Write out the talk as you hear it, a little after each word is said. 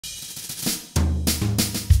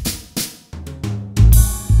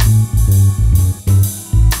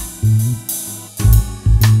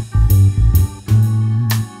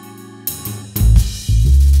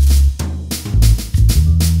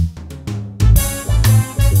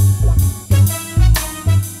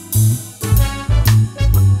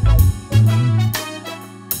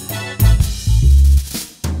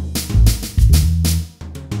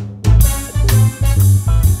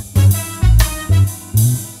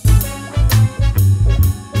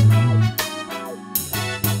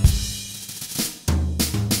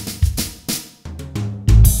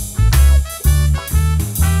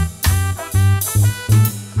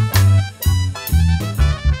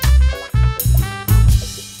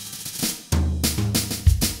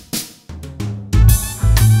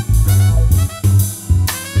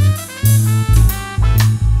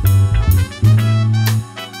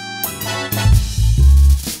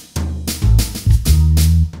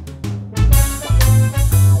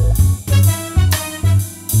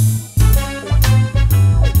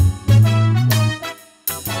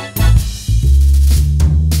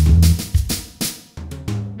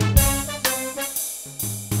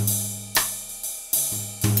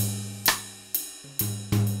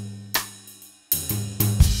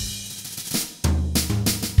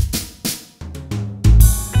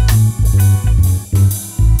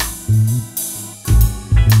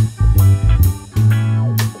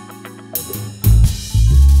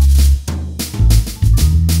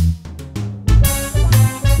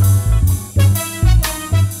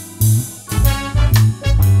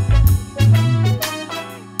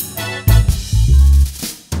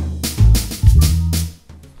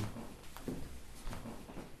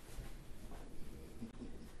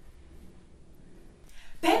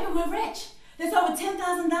We're rich. There's over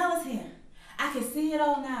 $10,000 here. I can see it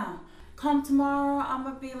all now. Come tomorrow, I'm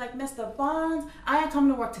gonna be like Mr. Barnes. I ain't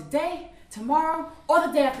coming to work today, tomorrow, or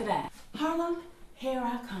the day after that. Harlem, here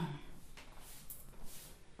I come.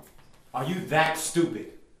 Are you that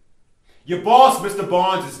stupid? Your boss, Mr.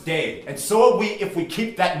 Barnes, is dead, and so are we if we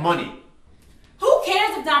keep that money. Who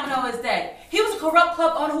cares if Domino is dead? He was a corrupt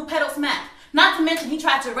club owner who peddled smack. Not to mention he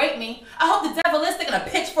tried to rape me. I hope the devil is sticking a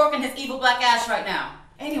pitchfork in his evil black ass right now.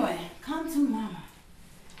 Anyway, come tomorrow.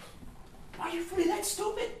 Are you really that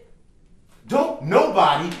stupid? Don't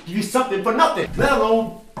nobody give you something for nothing, let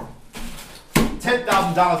alone $10,000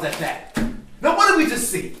 at that. Now what did we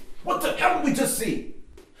just see? What the hell did we just see?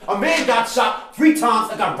 A man got shot 3 times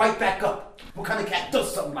and got right back up. What kind of cat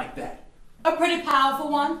does something like that? A pretty powerful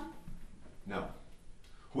one. No.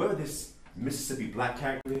 Whoever this Mississippi black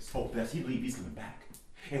character is, oh, best he believe he's coming back.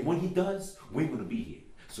 And when he does, we're gonna be here.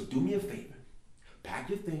 So do me a favor. Pack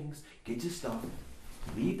your things, get your stuff,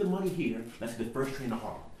 leave the money here, let's get the first train to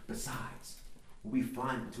Harlem. Besides, we'll be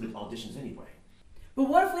flying to the auditions anyway. But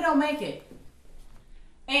what if we don't make it?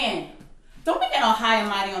 And don't be getting all high and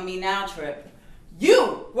mighty on me now, Trip.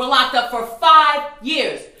 You were locked up for 5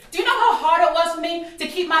 years. Do you know how hard it was for me to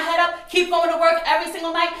keep my head up, keep going to work every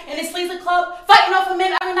single night in this sleazy club, fighting off for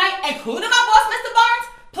men every night, including my boss, Mr. Barnes?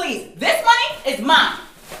 Please, this money is mine.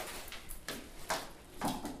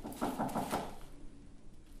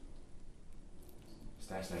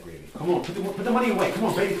 Stash that gravy. Come on, put the money away. Come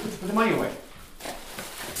on, baby, put the money away.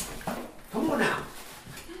 Come on now.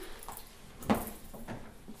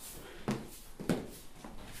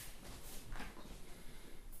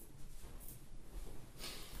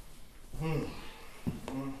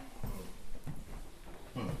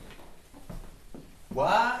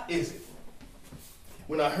 Why is it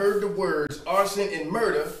when I heard the words arson and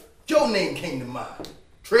murder, your name came to mind?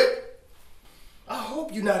 Trip, I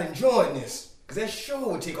hope you're not enjoying this, because that sure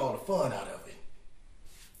would take all the fun out of it.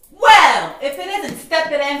 Well, if it isn't,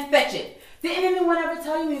 step it and fetch it. Didn't anyone ever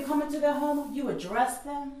tell you when you come into their home, you address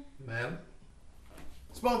them? Ma'am?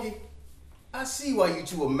 Spunky, I see why you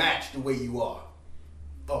two are matched the way you are.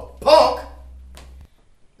 A punk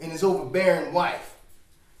and his overbearing wife.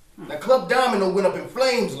 Now, Club Domino went up in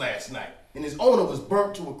flames last night, and his owner was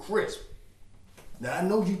burnt to a crisp. Now, I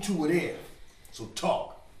know you two were there, so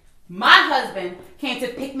talk. My husband came to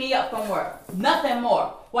pick me up from work. Nothing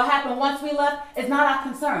more. What happened once we left is not our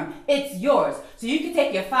concern. It's yours. So you can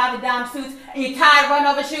take your 5 dime suits and your tied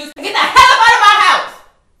run-over shoes and get the hell up out of my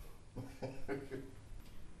house!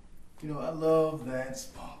 You know, I love that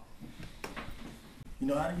spunk. You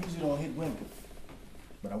know, I usually don't hit women,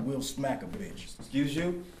 but I will smack a bitch. Excuse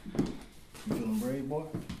you? You feeling brave, boy?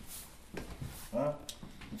 Huh?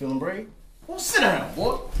 You feeling brave? Well, sit down,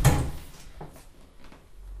 boy.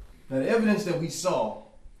 Now, the evidence that we saw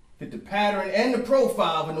fit the pattern and the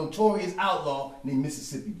profile of a notorious outlaw named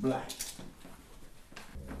Mississippi Black.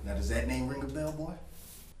 Now, does that name ring a bell, boy?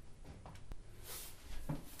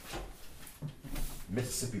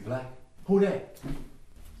 Mississippi Black? Who that?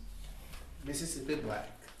 Mississippi Black,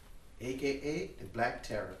 aka the Black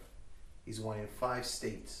Terror. He's wanted in 5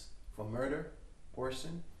 states for murder,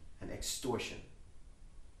 arson, and extortion.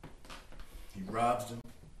 He robs them,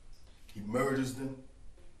 he murders them,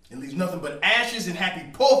 and leaves nothing but ashes and happy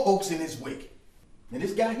poor folks in his wake. Now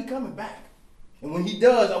this guy, he coming back. And when he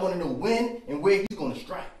does, I want to know when and where he's going to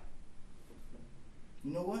strike.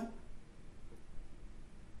 You know what?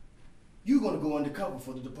 You're going to go undercover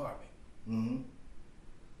for the department. Mm-hmm.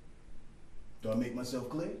 Do I make myself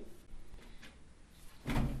clear?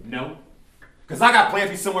 No. Because I got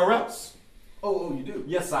plans to be somewhere else. Oh, you do?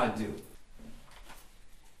 Yes, I do.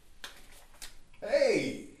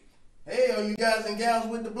 Hey, all you guys and gals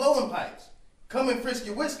with the blowing pipes. Come and frisk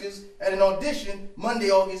your whiskers at an audition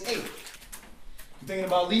Monday, August 8th. You thinking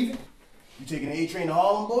about leaving? You taking the A train to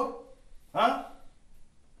Harlem, boy? Huh?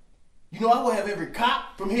 You know I will have every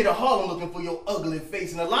cop from here to Harlem looking for your ugly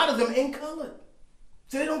face, and a lot of them ain't colored.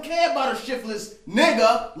 So they don't care about a shiftless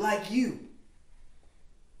nigga like you.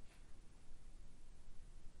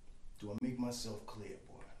 Do I make myself clear,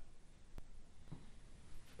 boy?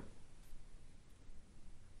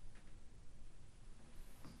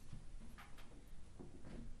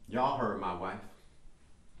 Y'all heard my wife.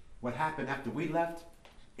 What happened after we left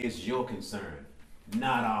is your concern,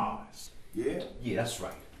 not ours. Yeah? Yeah, that's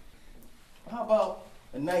right. How about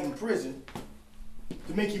a night in prison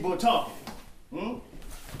to make you boy talking? Hmm?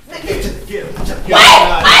 Get him. Wait!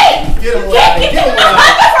 You can't keep getting my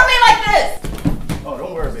husband from me like this! Oh,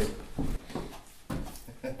 don't worry, baby.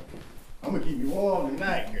 I'm gonna keep you warm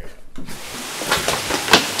tonight, girl.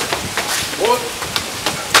 Boy.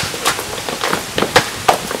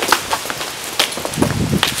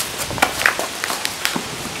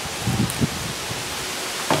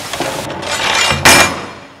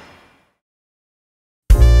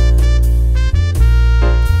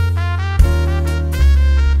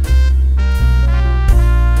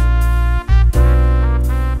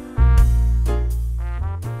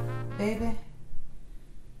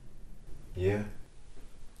 Yeah?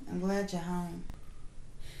 I'm glad you're home.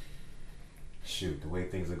 Shoot, the way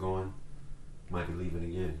things are going, might be leaving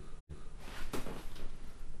again.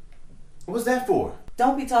 What's that for?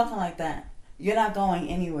 Don't be talking like that. You're not going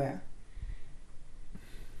anywhere.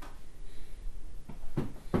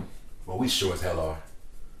 Well, we sure as hell are.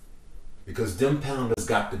 Because them pounders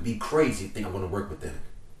got to be crazy to think I'm gonna work with them.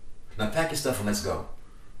 Now pack your stuff and let's go.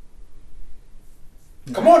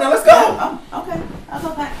 Come on now, let's go! Oh, okay. I'll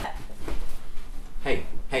go back. Hey.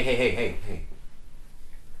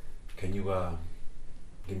 Can you,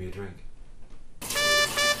 give me a drink?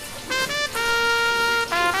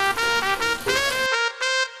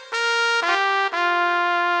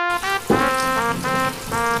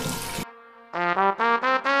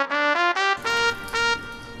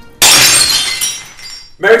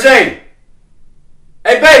 Mary Jane!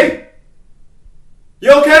 Hey, baby!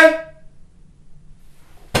 You okay?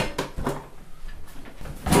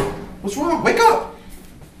 What's wrong? Wake up!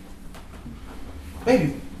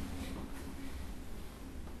 Baby.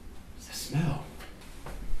 What's that smell?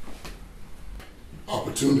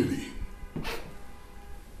 Opportunity.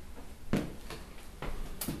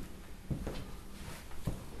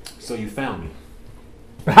 So you found me.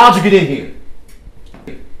 But how'd you get in here?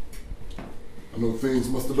 I know things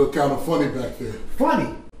must have looked kind of funny back there.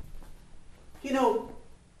 Funny? You know,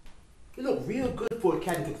 you look real good for a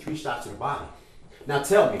cat who took 3 shots to the body. Now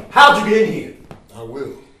tell me, how'd you get in here? I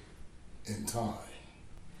will. In time.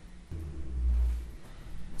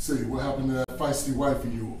 Say, what happened to that feisty wife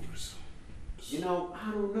of yours? You know,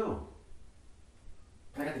 I don't know.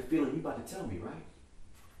 But I got the feeling you about to tell me, right?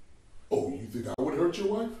 Oh, you think I would hurt your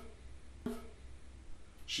wife?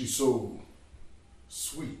 She's so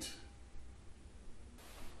sweet.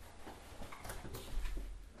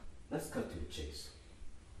 Let's cut to the chase.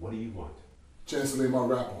 What do you want? Chance to lay my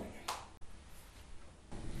rap on you.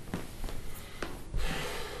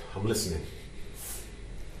 I'm listening.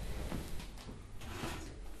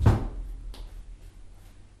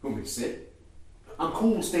 Want me to sit? I'm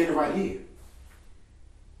cool standing right here.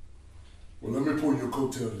 Well, let me pull your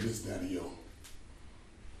coattail to this, Daddy-O.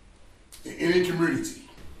 In any community,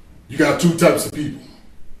 you got 2 types of people.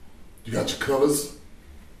 You got your colors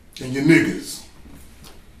and your niggas.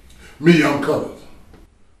 Me, I'm colored.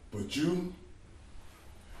 But you's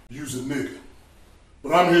a nigga.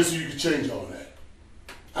 But I'm here so you can change all that.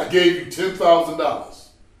 I gave you $10,000.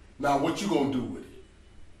 Now what you gonna do with it?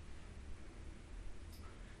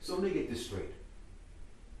 So let me get this straight.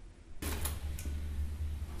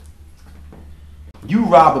 You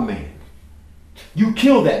rob a man. You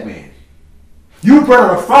kill that man. You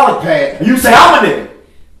burn a frolic pad and you say, I'm a nigga.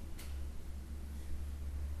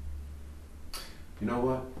 You know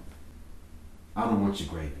what? I don't want your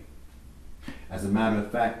gravy. As a matter of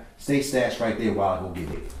fact, stay stashed right there while I go get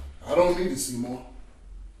it. I don't need it, Seymour.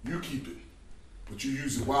 You keep it, but you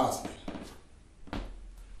use it wisely.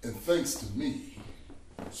 And thanks to me,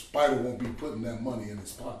 Spider won't be putting that money in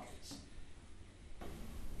his pockets.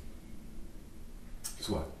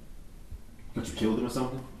 So what? But you killed him or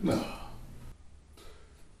something? Nah.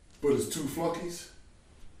 But his 2 flunkies?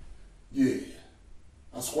 Yeah.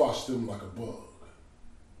 I squashed them like a bug.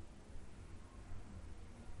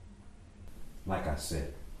 Like I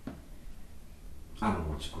said, I don't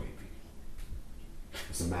want your gravy.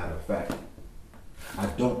 As a matter of fact, I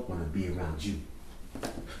don't want to be around you.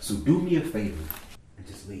 So do me a favor and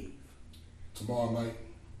just leave. Tomorrow night,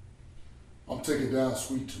 I'm taking down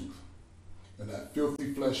Sweet Tooth and that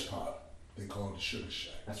filthy flesh pot they call the Sugar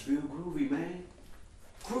Shack. That's real groovy, man.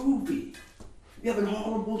 Groovy. Yeah, but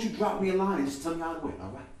Harlem, won't you drop me a line and just tell me how it went,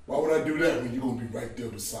 all right? Why would I do that when you're going to be right there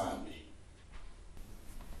beside me?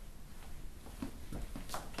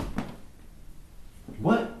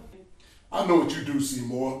 What? I know what you do,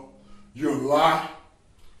 Seymour. You're a lie,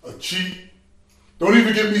 a cheat. Don't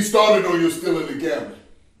even get me started on your stealing the gambling.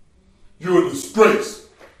 You're a disgrace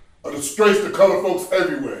to color folks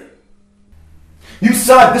everywhere. You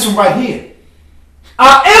said this one right here.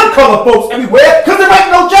 I am color folks everywhere because there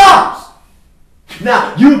ain't no jobs.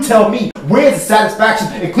 Now, you tell me, where's the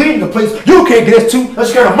satisfaction in cleaning the place you can't get us to unless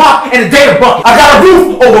you got a mop and a damn bucket? I got a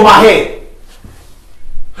roof over my head.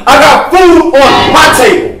 I got food on my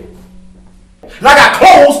table. And I got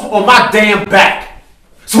clothes on my damn back.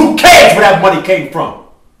 So who cares where that money came from?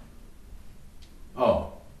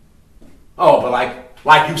 Oh, but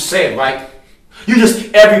like you said, right? You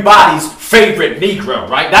just everybody's favorite Negro,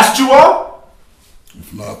 right? That's what you are?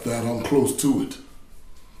 If not that, I'm close to it.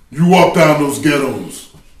 You walk down those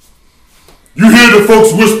ghettos. You hear the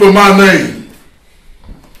folks whisper my name.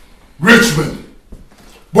 Richmond,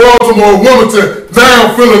 Baltimore, Wilmington,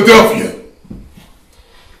 down Philadelphia.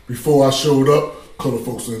 Before I showed up, color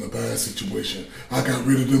folks were in a bad situation. I got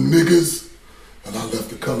rid of them niggas, and I left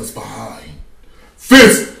the colors behind.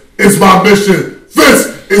 This is my mission.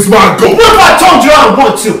 This is my goal. What if I told you I don't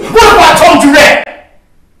want to? What if I told you that?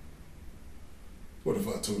 What if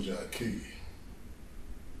I told you I'd kill you?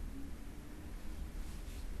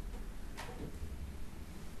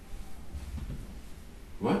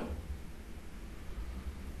 What?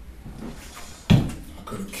 I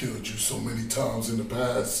could have killed you so many times in the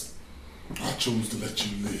past. I chose to let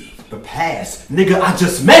you live. The past? Nigga, I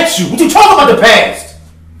just met you. What you talking about the past?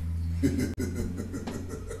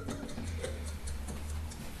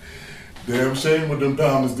 Damn shame what them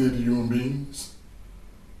pounders did to human beings.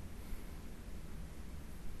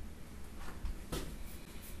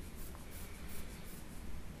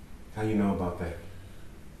 How you know about that?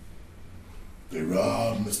 They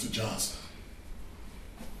robbed Mr. Johnson.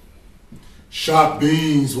 Shot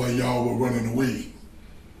beans while y'all were running away.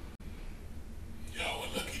 Y'all were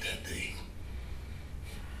lucky that day.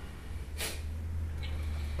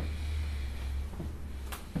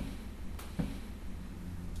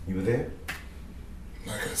 You were there?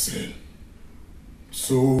 Like I said,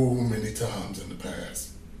 so many times in the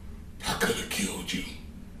past, I could have killed you.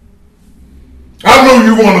 I know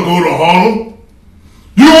you want to go to Harlem.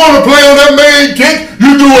 You want to play on that main kick?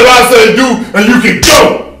 You do what I say do, and you can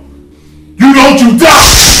go. You don't, you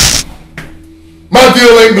die. My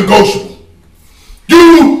deal ain't negotiable.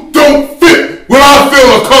 You don't fit where I feel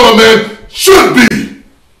a color man should be.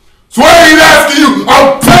 So I ain't asking you,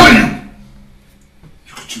 I'm telling you.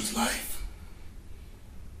 You could choose life.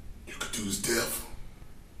 You could choose death.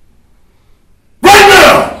 Right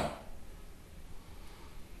now!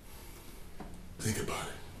 Think about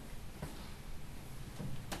it.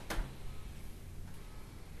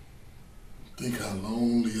 Think how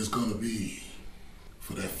lonely it's gonna be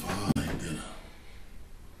for that fine dinner,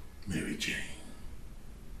 Mary Jane.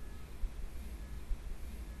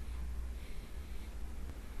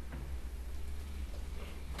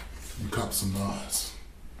 You cop some knives.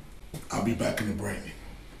 I'll be back in the brain.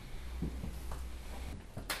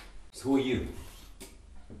 So who are you?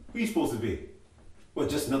 Who you supposed to be? What,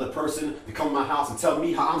 just another person to come to my house and tell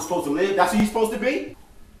me how I'm supposed to live? That's who you supposed to be?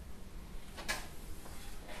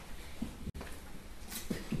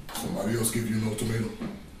 Somebody else give you an ultimatum?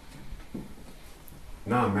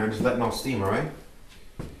 Nah, man, just letting off steam, alright?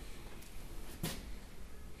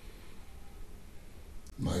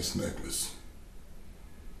 Nice necklace.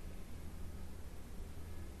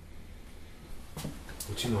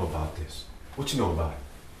 What you know about this? What you know about it?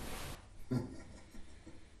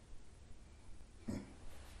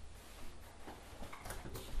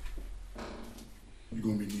 You're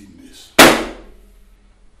gonna be needing this.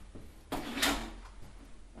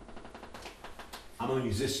 I'm a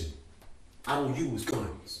musician. I don't use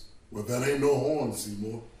guns. Well, that ain't no horn,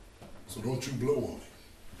 Seymour. So don't you blow on it.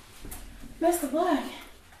 Mr. Black,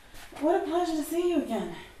 what a pleasure to see you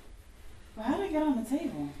again. Well, how did I get on the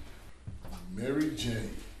table? Mary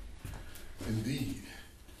Jane. Indeed.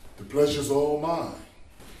 The pleasure's all mine.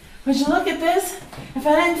 Would you look at this? If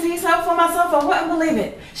I didn't see something for myself, I wouldn't believe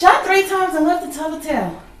it. Shot 3 times and lived to tell the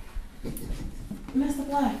tale. Mr.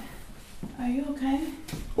 Black, are you okay?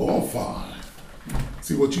 Oh, I'm fine.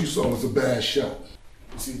 See, what you saw was a bad shot.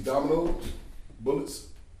 You see dominoes, bullets,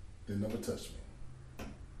 they never touch me.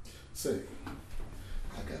 Say,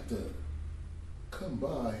 I got to come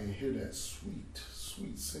by and hear that sweet,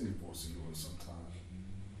 sweet singing voice of yours sometime.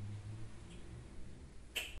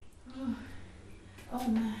 Oh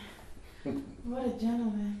man, what a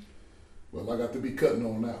gentleman. Well, I got to be cutting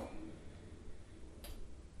on now.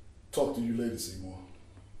 Talk to you later, Seymour.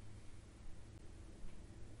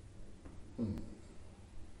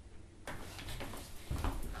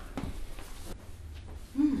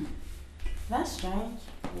 That's strange.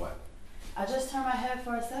 What? I just turned my head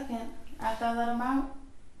for a second after I let him out,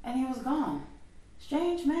 and he was gone.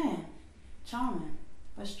 Strange man. Charming,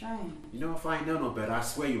 but strange. You know, if I ain't know no better, I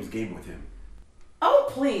swear you was game with him. Oh,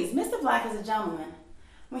 please. Mr. Black is a gentleman.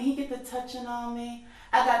 When he get the touching on me,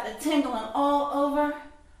 I got the tingling all over.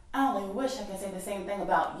 I only wish I could say the same thing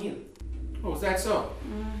about you. Oh, is that so?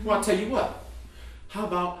 Well, I'll tell you what. How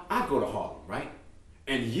about I go to Harlem, right?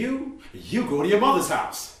 And you go to your mother's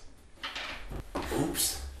house.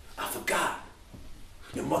 Oops, I forgot.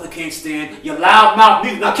 Your mother can't stand your loud mouth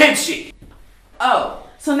neither, now can she? Oh,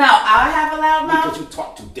 so now I have a loud mouth? Because you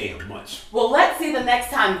talk too damn much. Well, let's see the next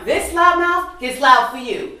time this loud mouth gets loud for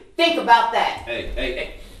you. Think about that.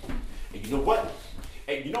 Hey. And you know what?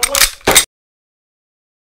 Hey, you know what?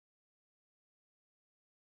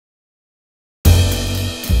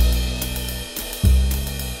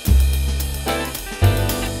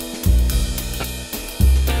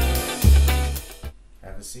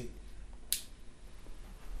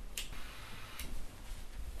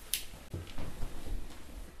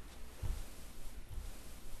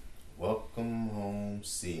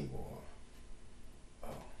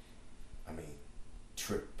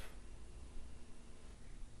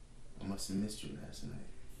 missed you last night.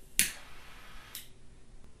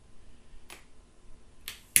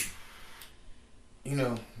 You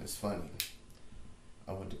know, it's funny.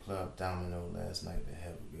 I went to Club Domino last night to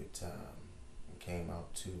have a good time and came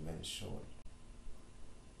out 2 minutes short.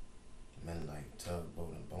 Men like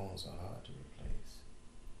Tugboat and Bones are hard to replace.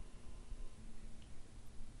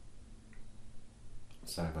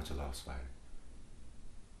 Sorry about your loss, Spider.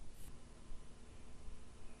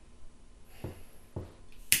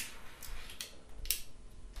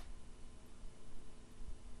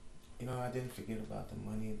 You know, I didn't forget about the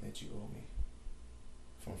money that you owe me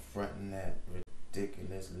from fronting that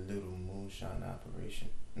ridiculous little moonshine operation.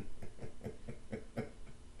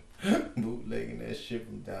 Bootlegging that shit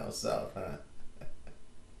from down south, huh?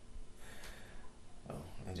 Oh,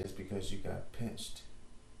 and just because you got pinched,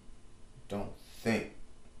 don't think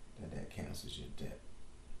that cancels your debt.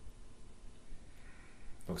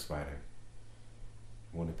 Look, Spider,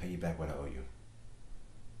 I want to pay you back what I owe you.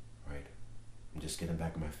 Right? I'm just getting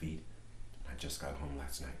back on my feet. I just got home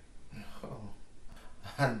last night. Oh,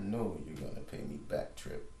 I know you're gonna pay me back,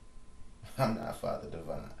 Trip. I'm not Father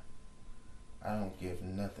Divine. I don't give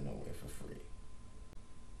nothing away for free.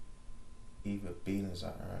 Even beatings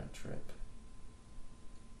are earned, Trip.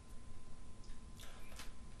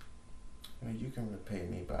 I mean, you can repay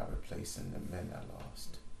me by replacing the men I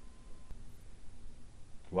lost.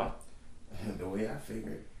 What? The way I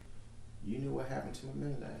figured, you knew what happened to my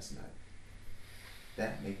men last night.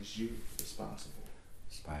 That makes you responsible.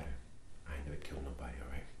 Spider, I ain't never killed nobody,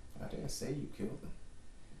 alright? I didn't say you killed them.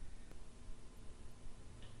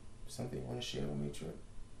 Something you want to share with me, Trip?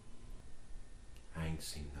 I ain't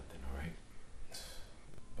seen nothing, alright?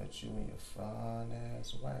 But you and your fine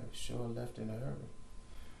ass wife sure left in a hurry.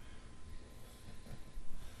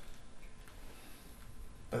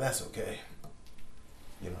 But that's okay.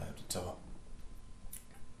 You don't have to talk.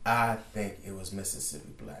 I think it was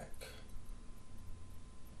Mississippi Black.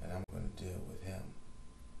 And I'm going to deal with him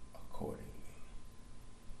accordingly.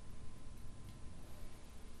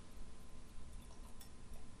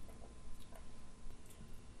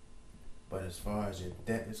 But as far as your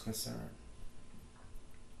debt is concerned,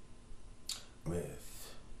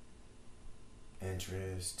 with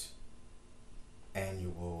interest,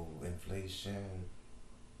 annual inflation,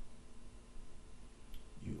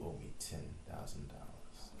 you owe me $10,000.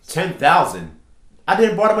 10,000? I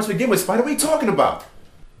didn't borrow much to begin with, Spider. What are you talking about?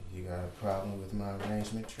 You got a problem with my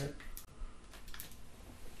arrangement, Trip?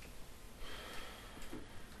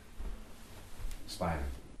 Spider,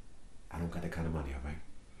 I don't got that kind of money, alright?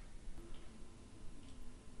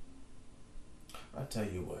 I'll tell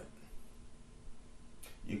you what.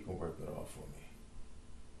 You can work it off for me.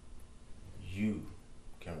 You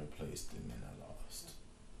can replace the men I lost.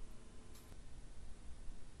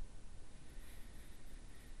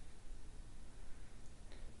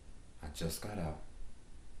 I just got out.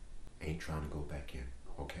 Ain't trying to go back in,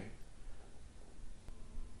 okay?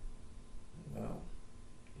 Well,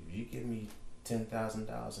 if you give me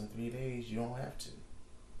 $10,000 in 3 days, you don't have to.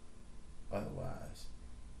 Otherwise,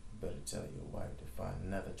 you better tell your wife to find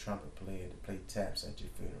another trumpet player to play taps at your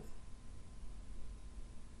funeral.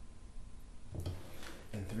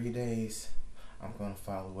 In 3 days, I'm going to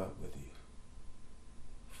follow up with you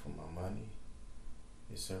for my money,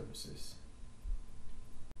 your services,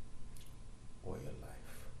 or your life.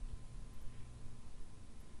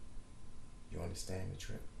 You understand me,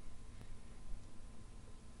 Trip?